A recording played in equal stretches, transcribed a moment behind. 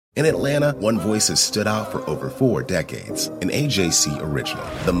In Atlanta, one voice has stood out for over 4 decades. An AJC original,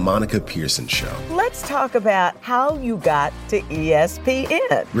 The Monica Pearson Show. Let's talk about how you got to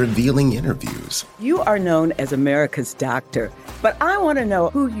ESPN. Revealing interviews. You are known as America's doctor, but I want to know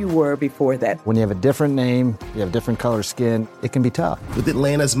who you were before that. When you have a different name, you have different color skin, it can be tough. With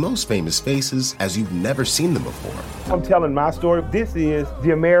Atlanta's most famous faces as you've never seen them before. I'm telling my story. This is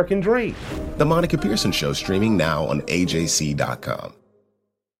the American dream. The Monica Pearson Show, streaming now on AJC.com.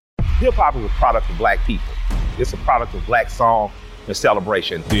 Hip-hop is a product of black people. It's a product of black song and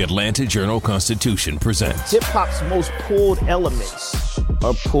celebration. The Atlanta Journal-Constitution presents hip-hop's most pulled elements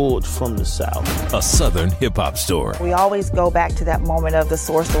are pulled from the South. A Southern hip-hop story. We always go back to that moment of the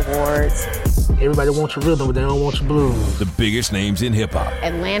Source Awards. Everybody wants your rhythm, but they don't want your blues. The biggest names in hip-hop.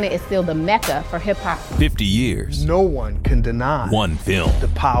 Atlanta is still the mecca for hip-hop. 50 years. No one can deny one film. The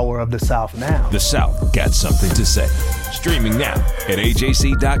power of the South now. The South got something to say. Streaming now at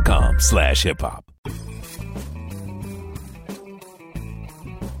AJC.com/hiphop.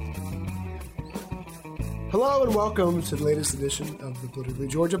 Hello and welcome to the latest edition of the Politically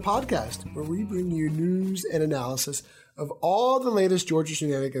Georgia podcast, where we bring you news and analysis of all the latest Georgia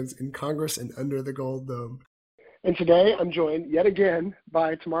shenanigans in Congress and under the Gold Dome. And today I'm joined yet again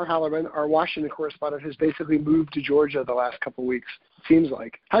by Tamar Hallerman, our Washington correspondent, who's basically moved to Georgia the last couple of weeks, seems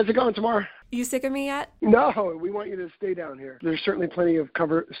like. How's it going, Tamar? You sick of me yet? No, we want you to stay down here. There's certainly plenty of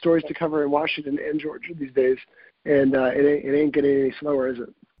stories to cover in Washington and Georgia these days, and it ain't getting any slower, is it?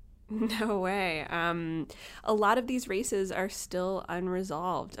 No way. A lot of these races are still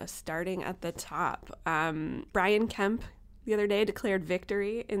unresolved, starting at the top. Brian Kemp the other day declared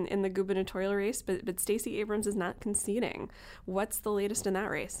victory in the gubernatorial race, but Stacey Abrams is not conceding. What's the latest in that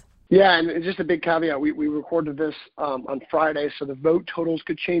race? Yeah, and just a big caveat, we recorded this on Friday, so the vote totals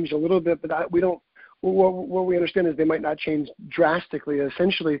could change a little bit, but what we understand is they might not change drastically.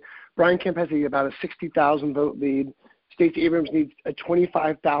 Essentially, Brian Kemp has about a 60,000 vote lead. Stacey Abrams needs a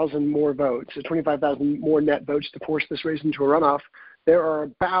 25,000 more votes, so 25,000 more net votes to force this race into a runoff. There are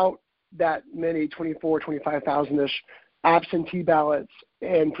about that many, 25,000-ish absentee ballots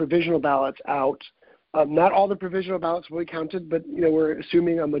and provisional ballots out. Not all the provisional ballots will be counted, but we're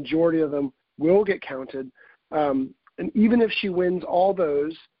assuming a majority of them will get counted. And even if she wins all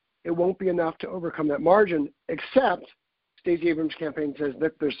those, it won't be enough to overcome that margin, except Stacey Abrams' campaign says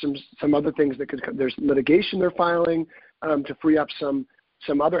that there's some other things that could come. There's litigation they're filing to free up some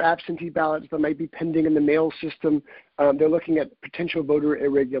other absentee ballots that might be pending in the mail system. They're looking at potential voter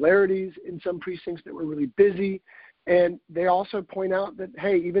irregularities in some precincts that were really busy. And they also point out that,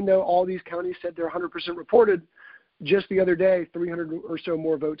 hey, even though all these counties said they're 100% reported, just the other day, 300 or so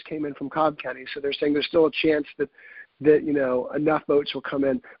more votes came in from Cobb County. So they're saying there's still a chance that enough votes will come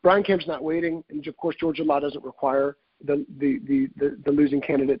in. Brian Kemp's not waiting, and of course, Georgia law doesn't require the losing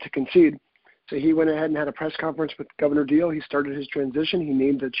candidate to concede. So he went ahead and had a press conference with Governor Deal. He started his transition. He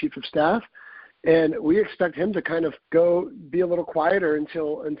named the chief of staff. And we expect him to kind of go be a little quieter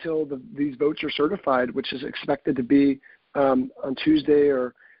until these votes are certified, which is expected to be on Tuesday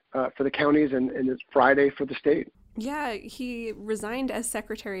or for the counties and it's Friday for the state. Yeah, he resigned as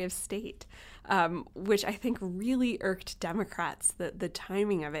Secretary of State, which I think really irked Democrats, the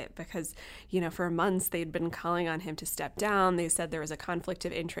timing of it, because, for months they'd been calling on him to step down. They said there was a conflict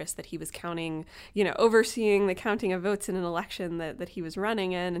of interest, that he was counting, overseeing the counting of votes in an election that he was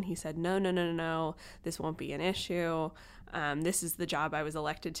running in. And he said, no, this won't be an issue. This is the job I was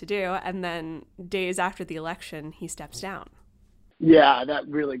elected to do. And then days after the election, he steps down. Yeah, that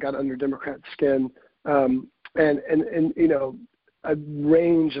really got under Democrats' skin. And a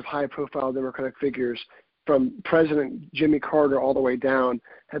range of high-profile Democratic figures, from President Jimmy Carter all the way down,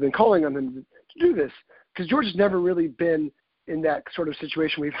 have been calling on him to do this, because Georgia's never really been in that sort of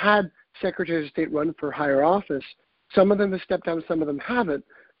situation. We've had Secretaries of State run for higher office. Some of them have stepped down, some of them haven't.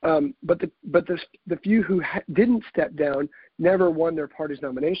 But the few who didn't step down never won their party's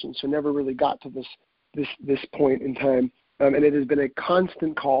nomination, so never really got to this point in time. And it has been a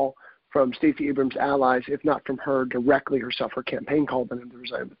constant call from Stacey Abrams' allies, if not from her directly herself. Her campaign called on him to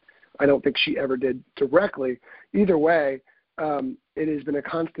resign. I don't think she ever did directly. Either way, it has been a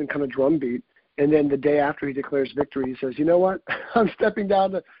constant kind of drumbeat. And then the day after he declares victory, he says, you know what, I'm stepping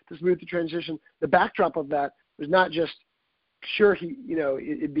down to smooth the transition. The backdrop of that was not just, sure,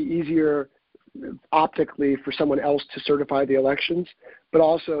 it'd be easier optically for someone else to certify the elections, but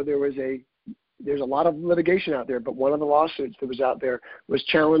also there's a lot of litigation out there, but one of the lawsuits that was out there was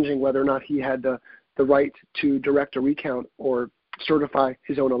challenging whether or not he had the right to direct a recount or certify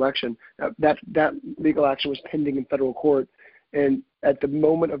his own election. That legal action was pending in federal court, and at the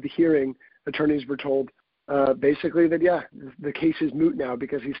moment of the hearing, attorneys were told basically that, the case is moot now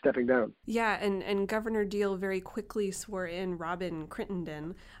because he's stepping down. Yeah, and Governor Deal very quickly swore in Robin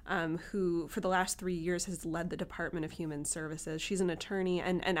Crittenden, who for the last 3 years has led the Department of Human Services. She's an attorney,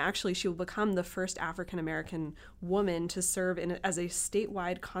 and actually she will become the first African-American woman to serve as a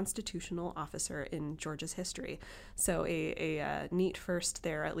statewide constitutional officer in Georgia's history. So a neat first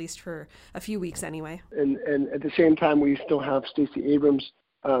there, at least for a few weeks anyway. And at the same time, we still have Stacey Abrams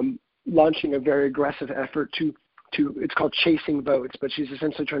launching a very aggressive effort to it's called chasing votes, but she's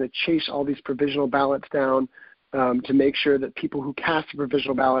essentially trying to chase all these provisional ballots down to make sure that people who cast the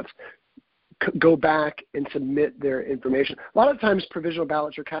provisional ballots go back and submit their information. A lot of times provisional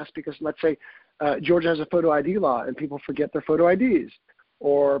ballots are cast because, let's say, Georgia has a photo ID law and people forget their photo IDs,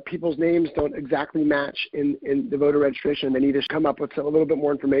 or people's names don't exactly match in the voter registration, and they need to come up with a little bit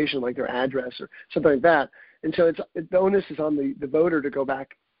more information like their address or something like that. And so the onus is on the voter to go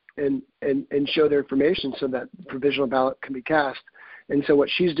back and show their information so that the provisional ballot can be cast. And so what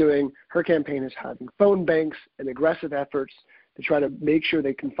she's doing, her campaign is having phone banks and aggressive efforts to try to make sure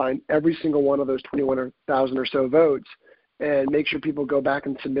they can find every single one of those 21,000 or so votes and make sure people go back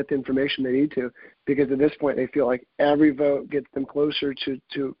and submit the information they need to, because at this point they feel like every vote gets them closer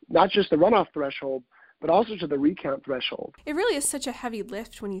to not just the runoff threshold, but also to the recount threshold. It really is such a heavy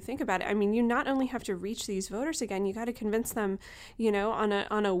lift when you think about it. I mean, you not only have to reach these voters again, you got to convince them,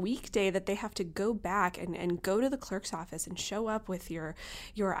 on a weekday that they have to go back and go to the clerk's office and show up with your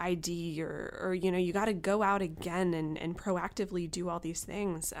ID or you got to go out again and proactively do all these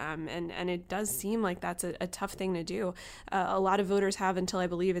things. And it does seem like that's a tough thing to do. A lot of voters have until I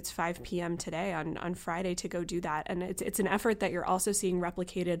believe it's 5 p.m. today on Friday to go do that. And it's an effort that you're also seeing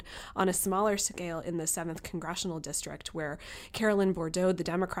replicated on a smaller scale in the 7th Congressional District, where Carolyn Bourdeaux, the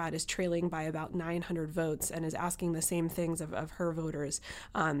Democrat, is trailing by about 900 votes and is asking the same things of her voters.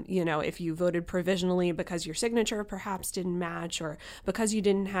 If you voted provisionally because your signature perhaps didn't match or because you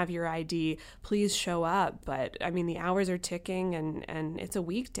didn't have your ID, please show up. But I mean, the hours are ticking and it's a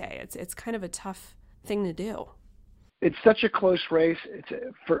weekday. It's kind of a tough thing to do. It's such a close race.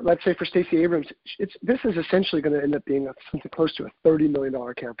 Let's say for Stacey Abrams, this is essentially going to end up being something close to a $30 million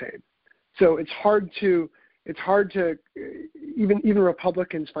campaign. So it's hard to even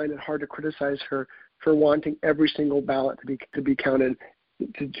Republicans find it hard to criticize her for wanting every single ballot to be counted,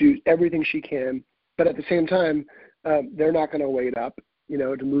 to do everything she can. But at the same time, they're not going to wait up,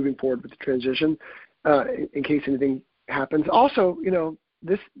 to moving forward with the transition in case anything happens. Also,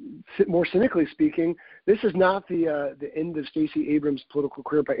 this, more cynically speaking, this is not the end of Stacey Abrams' political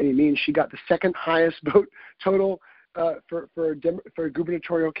career by any means. She got the second highest vote total for a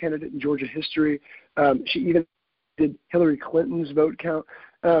gubernatorial candidate in Georgia history. She even did Hillary Clinton's vote count.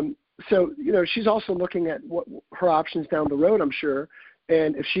 So she's also looking at what her options down the road, I'm sure.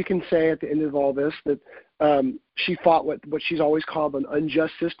 And if she can say at the end of all this that she fought what she's always called an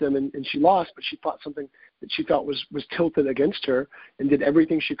unjust system and she lost, but she fought something that she felt was tilted against her and did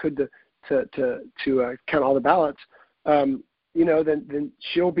everything she could to count all the ballots, then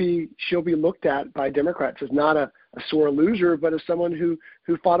she'll be looked at by Democrats as not a sore loser, but as someone who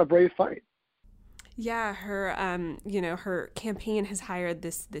fought a brave fight. Yeah, her her campaign has hired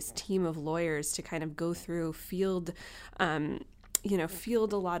this team of lawyers to kind of go through field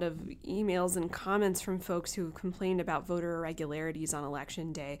a lot of emails and comments from folks who complained about voter irregularities on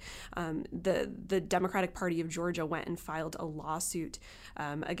Election Day. The Democratic Party of Georgia went and filed a lawsuit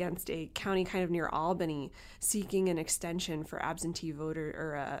against a county kind of near Albany, seeking an extension for absentee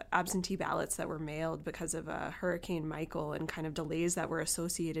ballots that were mailed because of Hurricane Michael and kind of delays that were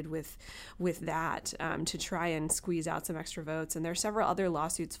associated with that, to try and squeeze out some extra votes. And there are several other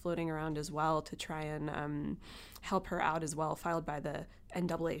lawsuits floating around as well to try and help her out as well, filed by the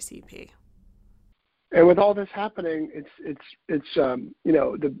NAACP. And with all this happening, it's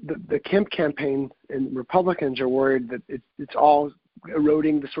the Kemp campaign and Republicans are worried that it's all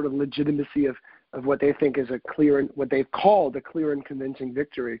eroding the sort of legitimacy of what they think is what they've called a clear and convincing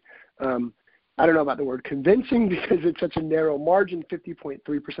victory. I don't know about the word convincing because it's such a narrow margin.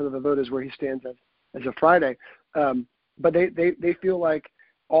 50.3% of the vote is where he stands as of Friday. But they feel like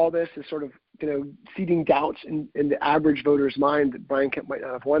all this is sort of seeding doubts in the average voter's mind that Brian Kemp might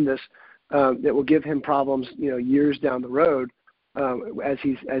not have won this, that will give him problems, years down the road as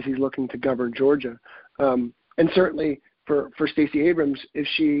he's looking to govern Georgia. And certainly for Stacey Abrams,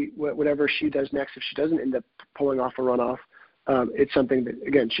 whatever she does next, if she doesn't end up pulling off a runoff, it's something that,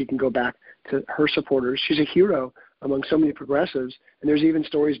 again, she can go back to her supporters. She's a hero among so many progressives, and there's even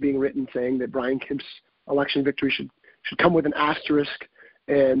stories being written saying that Brian Kemp's election victory should come with an asterisk,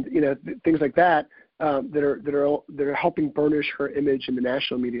 and things like that that are helping burnish her image in the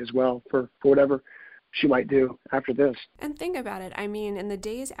national media as well for whatever she might do after this. And think about it. I mean, in the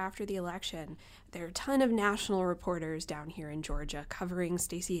days after the election, there are a ton of national reporters down here in Georgia covering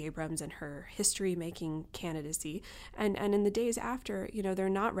Stacey Abrams and her history-making candidacy. And in the days after, they're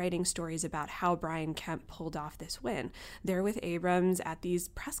not writing stories about how Brian Kemp pulled off this win. They're with Abrams at these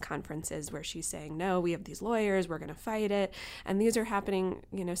press conferences where she's saying, no, we have these lawyers, we're going to fight it. And these are happening,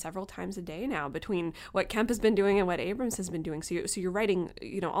 several times a day now between what Kemp has been doing and what Abrams has been doing. So you're writing,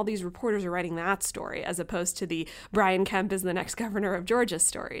 all these reporters are writing that story as opposed to the Brian Kemp is the next governor of Georgia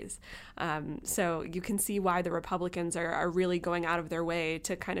stories. So you can see why the Republicans are really going out of their way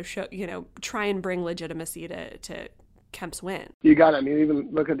to kind of show, try and bring legitimacy to Kemp's win. You got it. I mean, even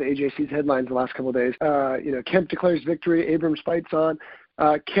look at the AJC's headlines the last couple of days. Kemp declares victory, Abrams fights on.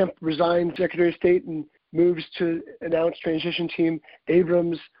 Kemp resigns Secretary of State and moves to announce transition team.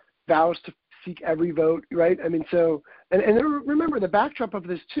 Abrams vows to seek every vote, right? I mean, so, and remember the backdrop of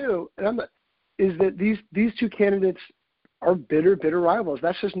this too, is that these two candidates are bitter rivals.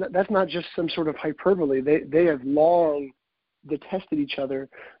 That's not just some sort of hyperbole. They have long detested each other.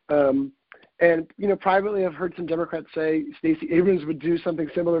 And privately, I've heard some Democrats say Stacey Abrams would do something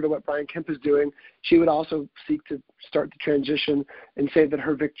similar to what Brian Kemp is doing. She would also seek to start the transition and say that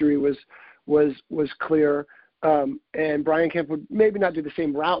her victory was clear. And Brian Kemp would maybe not do the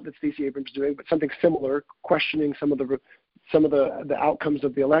same route that Stacey Abrams is doing, but something similar, questioning some of the outcomes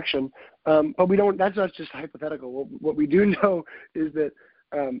of the election. But we don't. That's not just hypothetical. What we do know is that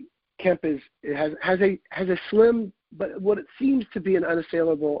Kemp has a slim, but what it seems to be an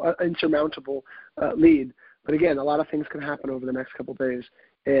unassailable, insurmountable lead. But again, a lot of things can happen over the next couple of days,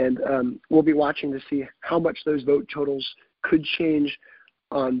 and we'll be watching to see how much those vote totals could change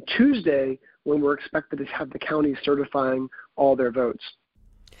on Tuesday, when we're expected to have the counties certifying all their votes.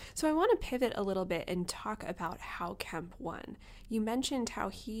 So I want to pivot a little bit and talk about how Kemp won. You mentioned how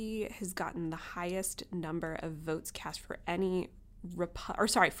he has gotten the highest number of votes cast for any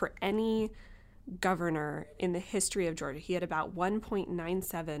governor in the history of Georgia. He had about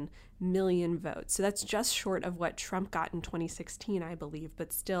 1.97 million votes. So that's just short of what Trump got in 2016, I believe,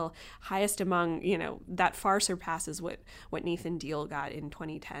 but still highest among, that far surpasses what Nathan Deal got in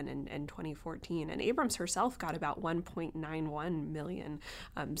 2010 and 2014. And Abrams herself got about 1.91 million.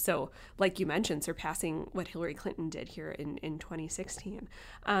 So like you mentioned, surpassing what Hillary Clinton did here in 2016.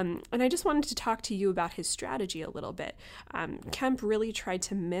 And I just wanted to talk to you about his strategy a little bit. Kemp really tried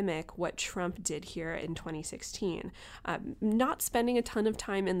to mimic what Trump did here in 2016, not spending a ton of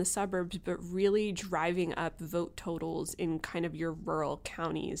time in the suburbs, but really driving up vote totals in kind of your rural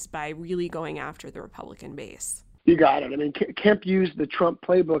counties by really going after the Republican base. You got it. I mean, Kemp used the Trump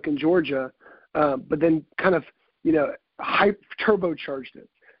playbook in Georgia, but then kind of, turbocharged it,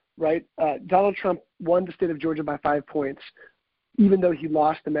 right? Donald Trump won the state of Georgia by 5 points, even though he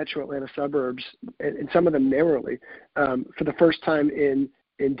lost the metro Atlanta suburbs, and some of them narrowly. For the first time in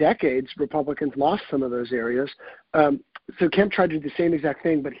decades, Republicans lost some of those areas. So Kemp tried to do the same exact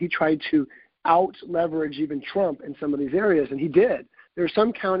thing, but he tried to out-leverage even Trump in some of these areas, and he did. There are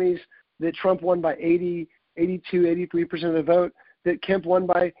some counties that Trump won by 80, 82, 83% of the vote, that Kemp won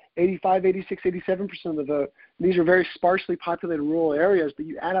by 85, 86, 87% of the vote. And these are very sparsely populated rural areas, but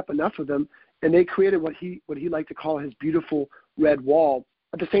you add up enough of them, and they created what he liked to call his beautiful red wall.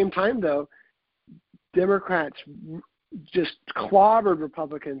 At the same time, though, Democrats just clobbered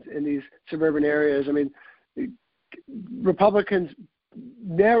Republicans in these suburban areas. I mean, Republicans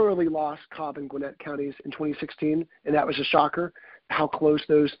narrowly lost Cobb and Gwinnett counties in 2016, and that was a shocker, how close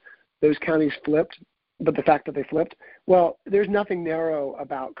those counties flipped. But the fact that they flipped, well, there's nothing narrow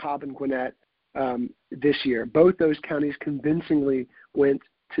about Cobb and Gwinnett this year. Both those counties convincingly went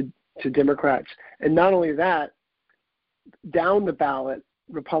to Democrats. And not only that, down the ballot,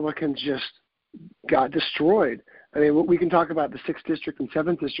 Republicans just got destroyed. I mean, we can talk about the 6th district and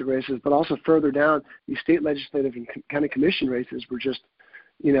 7th district races, but also further down, these state legislative and county commission races were just,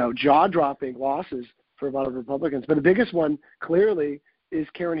 jaw-dropping losses for a lot of Republicans. But the biggest one, clearly, is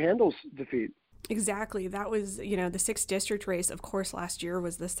Karen Handel's defeat. Exactly. That was, the 6th district race, of course, last year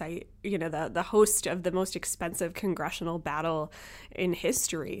was the site, the host of the most expensive congressional battle in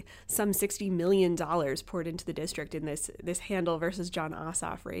history. Some $60 million poured into the district in this Handel versus Jon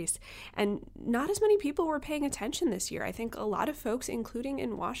Ossoff race. And not as many people were paying attention this year. I think a lot of folks, including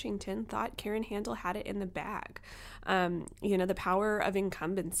in Washington, thought Karen Handel had it in the bag. The power of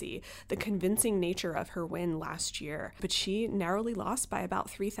incumbency, the convincing nature of her win last year. But she narrowly lost by about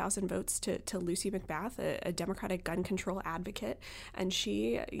 3,000 votes to Lucy McBath, a Democratic gun control advocate. And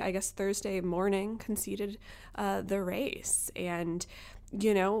she, I guess Thursday morning, conceded the race. And,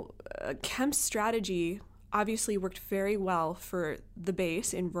 Kemp's strategy obviously worked very well for the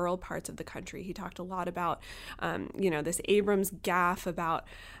base in rural parts of the country. He talked a lot about, this Abrams gaffe about,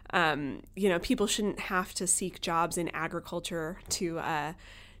 people shouldn't have to seek jobs in agriculture to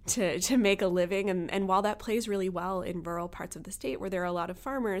make a living. And while that plays really well in rural parts of the state where there are a lot of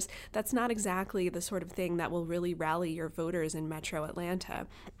farmers, that's not exactly the sort of thing that will really rally your voters in metro Atlanta.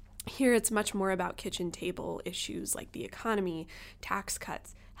 Here, it's much more about kitchen table issues like the economy, tax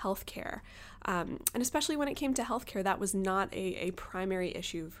cuts, healthcare. And especially when it came to healthcare, that was not a primary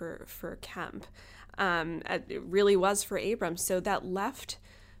issue for Kemp. It really was for Abrams. So that left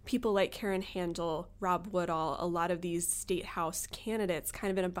people like Karen Handel, Rob Woodall, a lot of these state house candidates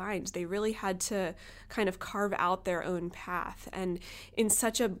kind of in a bind. They really had to kind of carve out their own path. And in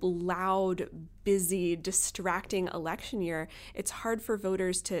such a loud, busy, distracting election year, it's hard for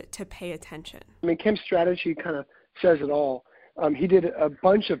voters to pay attention. I mean, Kemp's strategy kind of says it all. He did a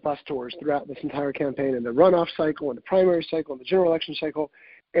bunch of bus tours throughout this entire campaign, in the runoff cycle, in the primary cycle, in the general election cycle.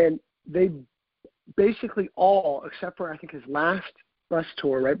 And they basically all, except for I think his last bus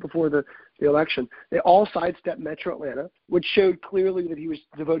tour right before the election, they all sidestepped Metro Atlanta, which showed clearly that he was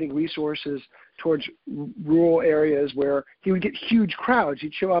devoting resources towards rural areas where he would get huge crowds.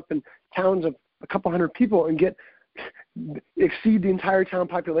 He'd show up in towns of a couple hundred people and exceed the entire town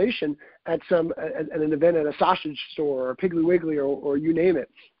population at an event at a sausage store or a Piggly Wiggly or you name it.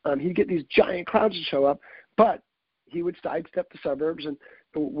 He'd get these giant crowds to show up, but he would sidestep the suburbs and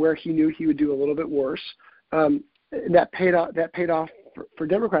where he knew he would do a little bit worse. And that paid off for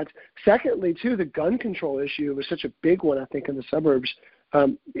Democrats. Secondly, too, the gun control issue was such a big one, I think, in the suburbs.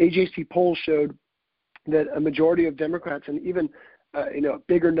 AJC polls showed that a majority of Democrats and even a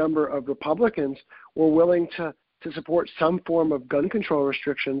bigger number of Republicans were willing to support some form of gun control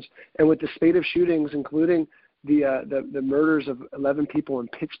restrictions. And with the spate of shootings, including the murders of 11 people in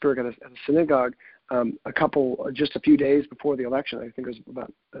Pittsburgh at a synagogue, just a few days before the election, I think it was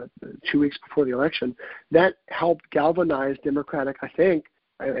about 2 weeks before the election, that helped galvanize Democratic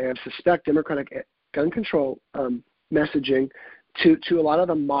gun control messaging to a lot of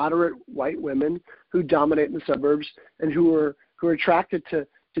the moderate white women who dominate in the suburbs and who are attracted to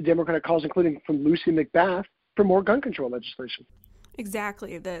Democratic calls, including from Lucy McBath, for more gun control legislation.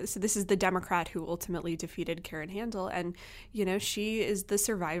 Exactly. So this is the Democrat who ultimately defeated Karen Handel, and she is the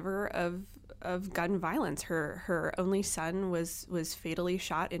survivor of gun violence. Her only son was fatally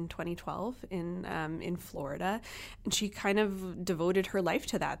shot in 2012 in Florida, and she kind of devoted her life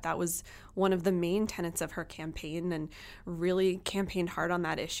to that. That was one of the main tenets of her campaign, and really campaigned hard on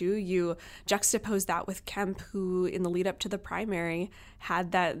that issue. You juxtapose that with Kemp, who in the lead up to the primary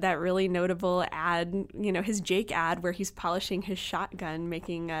had that really notable ad, his Jake ad where he's polishing his shotgun,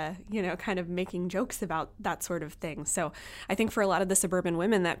 making kind of making jokes about that sort of thing. So I think for a lot of the suburban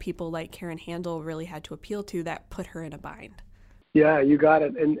women that people like Karen Handel really had to appeal to, that put her in a bind. Yeah, you got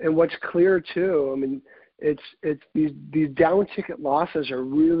it. And what's clear too, I mean, it's these down ticket losses are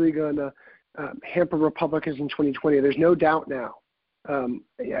really going to hamper Republicans in 2020. There's no doubt now.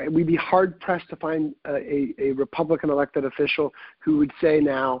 We'd be hard pressed to find a Republican elected official who would say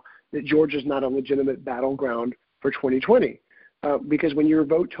now that Georgia's not a legitimate battleground for 2020. Because when your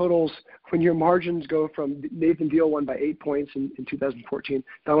vote totals, when your margins go from Nathan Deal won by 8 points in 2014,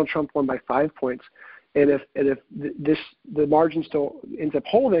 Donald Trump won by 5 points, and if the margin still ends up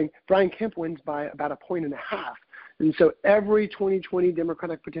holding, Brian Kemp wins by about 1.5 points. And so every 2020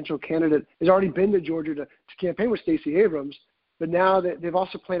 Democratic potential candidate has already been to Georgia to campaign with Stacey Abrams, but now that they've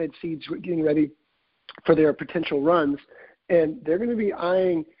also planted seeds getting ready for their potential runs, and they're going to be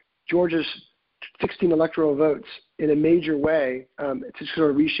eyeing Georgia's 16 electoral votes in a major way to sort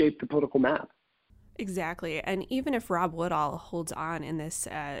of reshape the political map. Exactly. And even if Rob Woodall holds on in this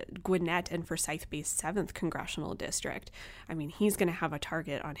Gwinnett and Forsyth-based 7th congressional district, I mean, he's going to have a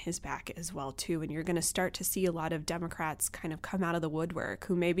target on his back as well, too. And you're going to start to see a lot of Democrats kind of come out of the woodwork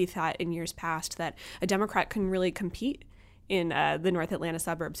who maybe thought in years past that a Democrat couldn't really compete in the North Atlanta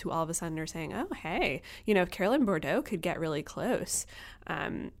suburbs, who all of a sudden are saying, oh, hey, if Carolyn Bourdeaux could get really close,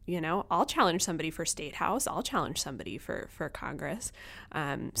 I'll challenge somebody for state house. I'll challenge somebody for Congress.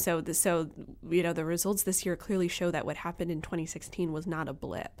 So the results this year clearly show that what happened in 2016 was not a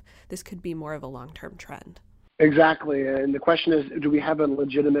blip. This could be more of a long-term trend. Exactly. And the question is, do we have a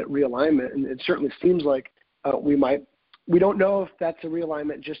legitimate realignment? And it certainly seems like we might. We don't know if that's a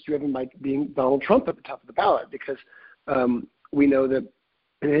realignment just driven by being Donald Trump at the top of the ballot, because we know that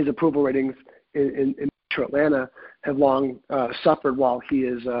his approval ratings in Metro Atlanta have long suffered while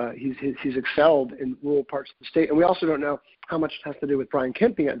he's excelled in rural parts of the state. And we also don't know how much it has to do with Brian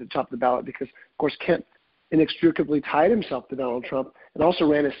Kemp being at the top of the ballot, because, of course, Kemp inextricably tied himself to Donald Trump and also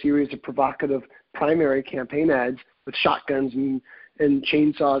ran a series of provocative primary campaign ads with shotguns and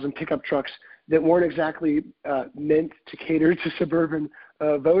chainsaws and pickup trucks that weren't exactly meant to cater to suburban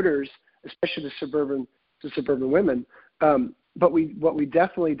voters, especially to suburban women. But what we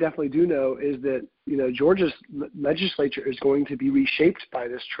definitely do know is that Georgia's legislature is going to be reshaped by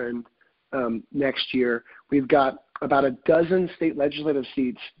this trend next year. We've got about a dozen state legislative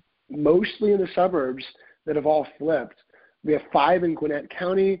seats, mostly in the suburbs, that have all flipped. We have 5 in Gwinnett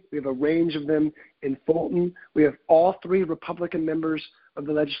County. We have a range of them in Fulton. We have all 3 Republican members of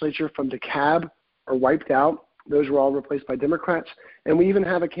the legislature from DeKalb are wiped out. Those were all replaced by Democrats. And we even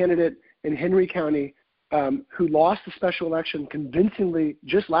have a candidate in Henry County who lost the special election convincingly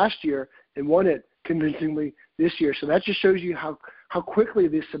just last year and won it convincingly this year. So that just shows you how quickly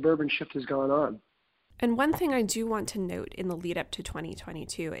this suburban shift has gone on. And one thing I do want to note in the lead up to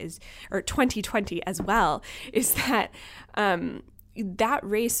 2022 or 2020 as well, is that that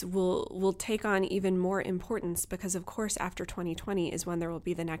race will take on even more importance because, of course, after 2020 is when there will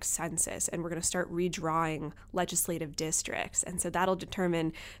be the next census, and we're going to start redrawing legislative districts. And so that'll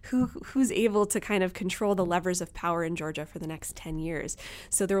determine who's able to kind of control the levers of power in Georgia for the next 10 years.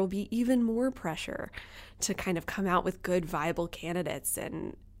 So there will be even more pressure to kind of come out with good, viable candidates,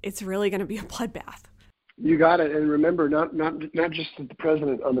 and it's really going to be a bloodbath. You got it. And remember, not just the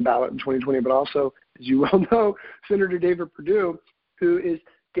president on the ballot in 2020, but also, as you well know, Senator David Perdue, who is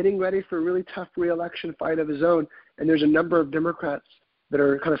getting ready for a really tough re-election fight of his own. And there's a number of Democrats that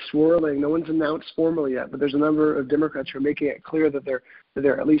are kind of swirling. No one's announced formally yet, but there's a number of Democrats who are making it clear that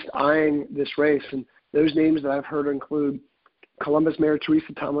they're at least eyeing this race. And those names that I've heard include Columbus Mayor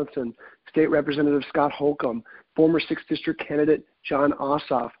Teresa Tomlinson, State Representative Scott Holcomb, former 6th District candidate John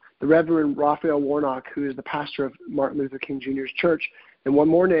Ossoff, the Reverend Raphael Warnock, who is the pastor of Martin Luther King Jr.'s church. And one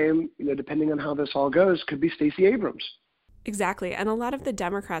more name, depending on how this all goes, could be Stacey Abrams. Exactly. And a lot of the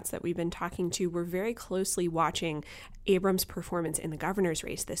Democrats that we've been talking to were very closely watching Abrams' performance in the governor's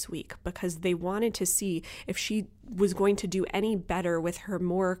race this week because they wanted to see if she was going to do any better with her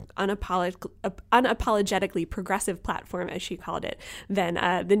more unapologetically progressive platform, as she called it,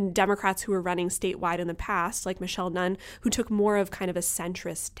 than Democrats who were running statewide in the past, like Michelle Nunn, who took more of kind of a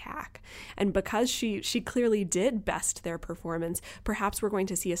centrist tack. And because she clearly did best their performance, perhaps we're going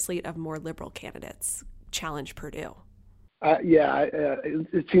to see a slate of more liberal candidates challenge Perdue.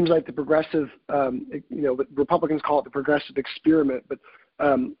 It seems like the progressive, Republicans call it the progressive experiment, but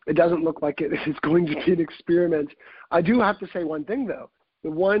it doesn't look like it is going to be an experiment. I do have to say one thing, though. The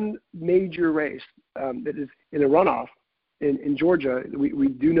one major race that is in a runoff in Georgia, we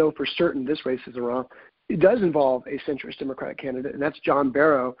do know for certain this race is a runoff. It does involve a centrist Democratic candidate, and that's John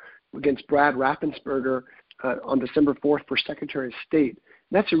Barrow against Brad Raffensperger on December 4th for Secretary of State.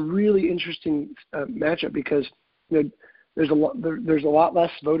 And that's a really interesting matchup because there's a lot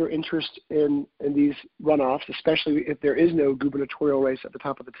less voter interest in these runoffs, especially if there is no gubernatorial race at the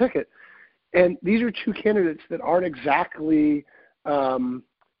top of the ticket. And these are 2 candidates that aren't exactly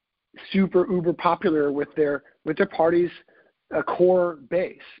super uber popular with their party's core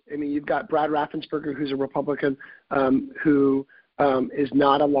base. I mean, you've got Brad Raffensperger, who's a Republican, who is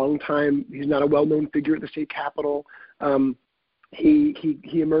not he's not a well-known figure at the state capitol. He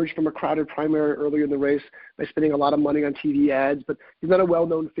emerged from a crowded primary earlier in the race by spending a lot of money on TV ads, but he's not a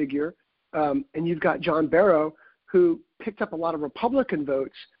well-known figure. And you've got John Barrow, who picked up a lot of Republican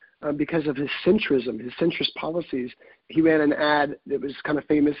votes because of his centrism, his centrist policies. He ran an ad that was kind of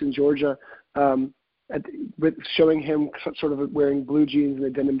famous in Georgia with showing him sort of wearing blue jeans and a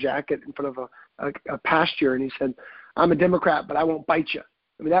denim jacket in front of a pasture, and he said, "I'm a Democrat, but I won't bite you."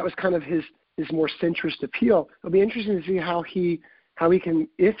 I mean, that was kind of his more centrist appeal. It'll be interesting to see how he can,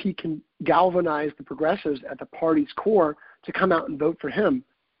 if he can galvanize the progressives at the party's core to come out and vote for him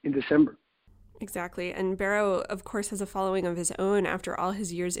in December. Exactly. And Barrow, of course, has a following of his own after all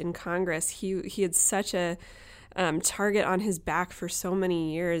his years in Congress. He had such a target on his back for so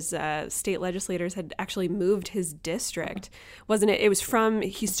many years. State legislators had actually moved his district, wasn't it? It was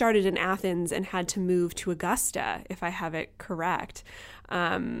he started in Athens and had to move to Augusta, if I have it correct.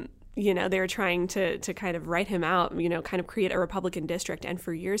 They were trying to kind of write him out, kind of create a Republican district. And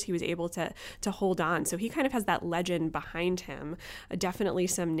for years, he was able to hold on. So he kind of has that legend behind him, definitely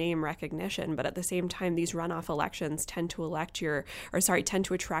some name recognition. But at the same time, these runoff elections tend to attract your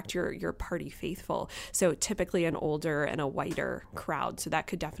party faithful. So typically an older and a whiter crowd. So that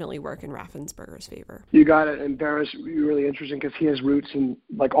could definitely work in Raffensperger's favor. You got it. And Barrow's really interesting because he has roots in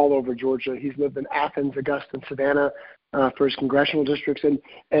all over Georgia. He's lived in Athens, Augusta, and Savannah for his congressional districts,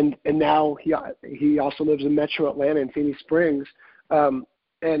 and now he also lives in Metro Atlanta and Phoenix Springs, and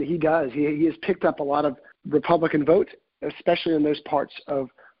he has picked up a lot of Republican votes, especially in those parts of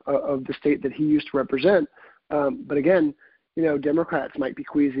of the state that he used to represent. But again, Democrats might be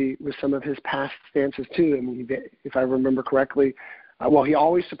queasy with some of his past stances too. I mean, if I remember correctly, he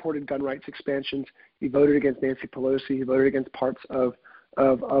always supported gun rights expansions. He voted against Nancy Pelosi. He voted against parts of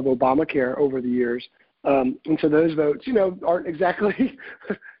Obamacare over the years. And so those votes, aren't exactly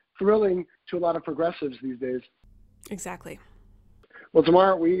thrilling to a lot of progressives these days. Exactly. Well,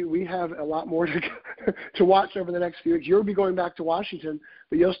 Tamara, we have a lot more to watch over the next few weeks. You'll be going back to Washington,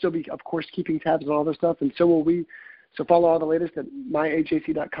 but you'll still be, of course, keeping tabs on all this stuff, and so will we. So follow all the latest at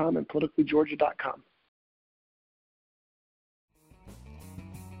myajc.com and politicallygeorgia.com.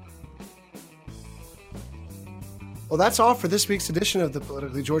 Well, that's all for this week's edition of the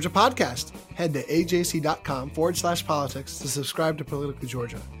Politically Georgia podcast. Head to ajc.com/politics to subscribe to Politically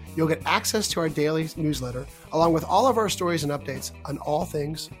Georgia. You'll get access to our daily newsletter, along with all of our stories and updates on all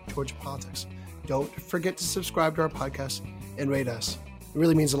things Georgia politics. Don't forget to subscribe to our podcast and rate us. It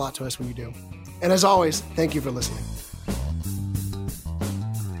really means a lot to us when you do. And as always, thank you for listening.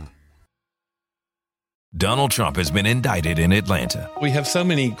 Donald Trump has been indicted in Atlanta. We have so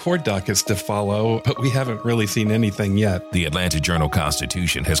many court dockets to follow, but we haven't really seen anything yet. The Atlanta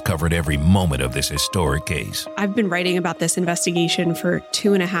Journal-Constitution has covered every moment of this historic case. I've been writing about this investigation for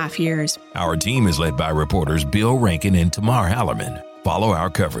 2.5 years. Our team is led by reporters Bill Rankin and Tamar Hallerman. Follow our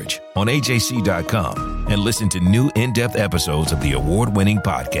coverage on AJC.com and listen to new in-depth episodes of the award-winning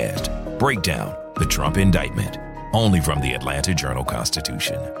podcast, Breakdown, the Trump Indictment, only from the Atlanta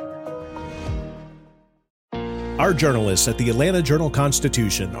Journal-Constitution. Our journalists at the Atlanta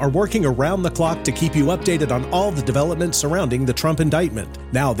Journal-Constitution are working around the clock to keep you updated on all the developments surrounding the Trump indictment.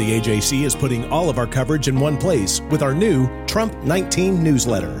 Now the AJC is putting all of our coverage in one place with our new Trump 19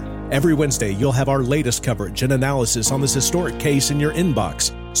 newsletter. Every Wednesday, you'll have our latest coverage and analysis on this historic case in your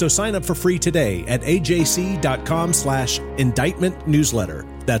inbox. So sign up for free today at ajc.com/indictment newsletter.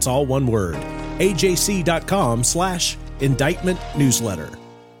 That's all one word. ajc.com/indictment newsletter.